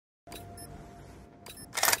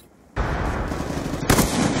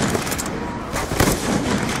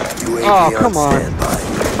UAV come on. standby.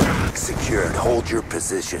 Secured. Hold your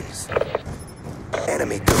positions.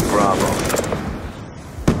 Enemy took Bravo.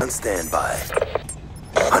 On standby.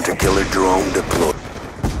 Hunter-killer drone deployed.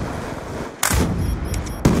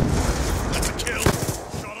 That's a kill.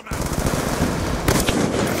 Shot him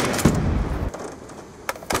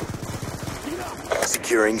out.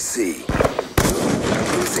 Securing C.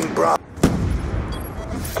 Losing Bravo.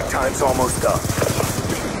 Time's almost up. C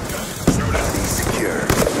secure.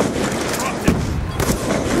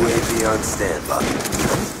 UAV on standby.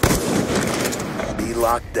 Be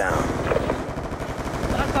locked down.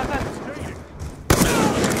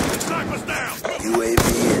 Sniper's down. UAV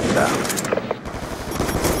inbound.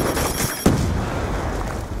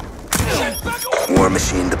 War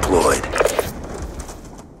machine deployed.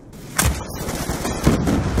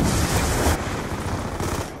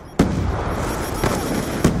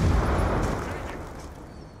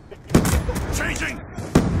 Changing.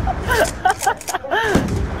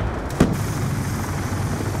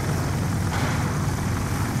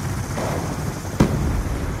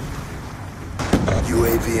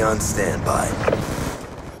 UAV on standby.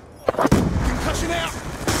 Concussion out.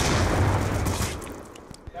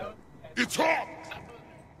 It's hot.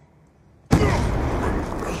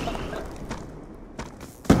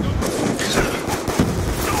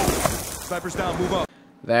 Sniper's down. Move up.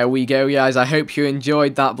 There we go, guys. I hope you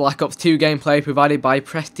enjoyed that Black Ops 2 gameplay provided by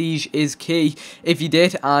Prestige is Key. If you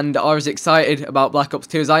did and are as excited about Black Ops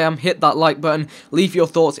 2 as I am, hit that like button, leave your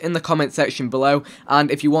thoughts in the comment section below,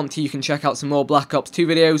 and if you want to, you can check out some more Black Ops 2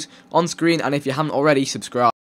 videos on screen, and if you haven't already, subscribe.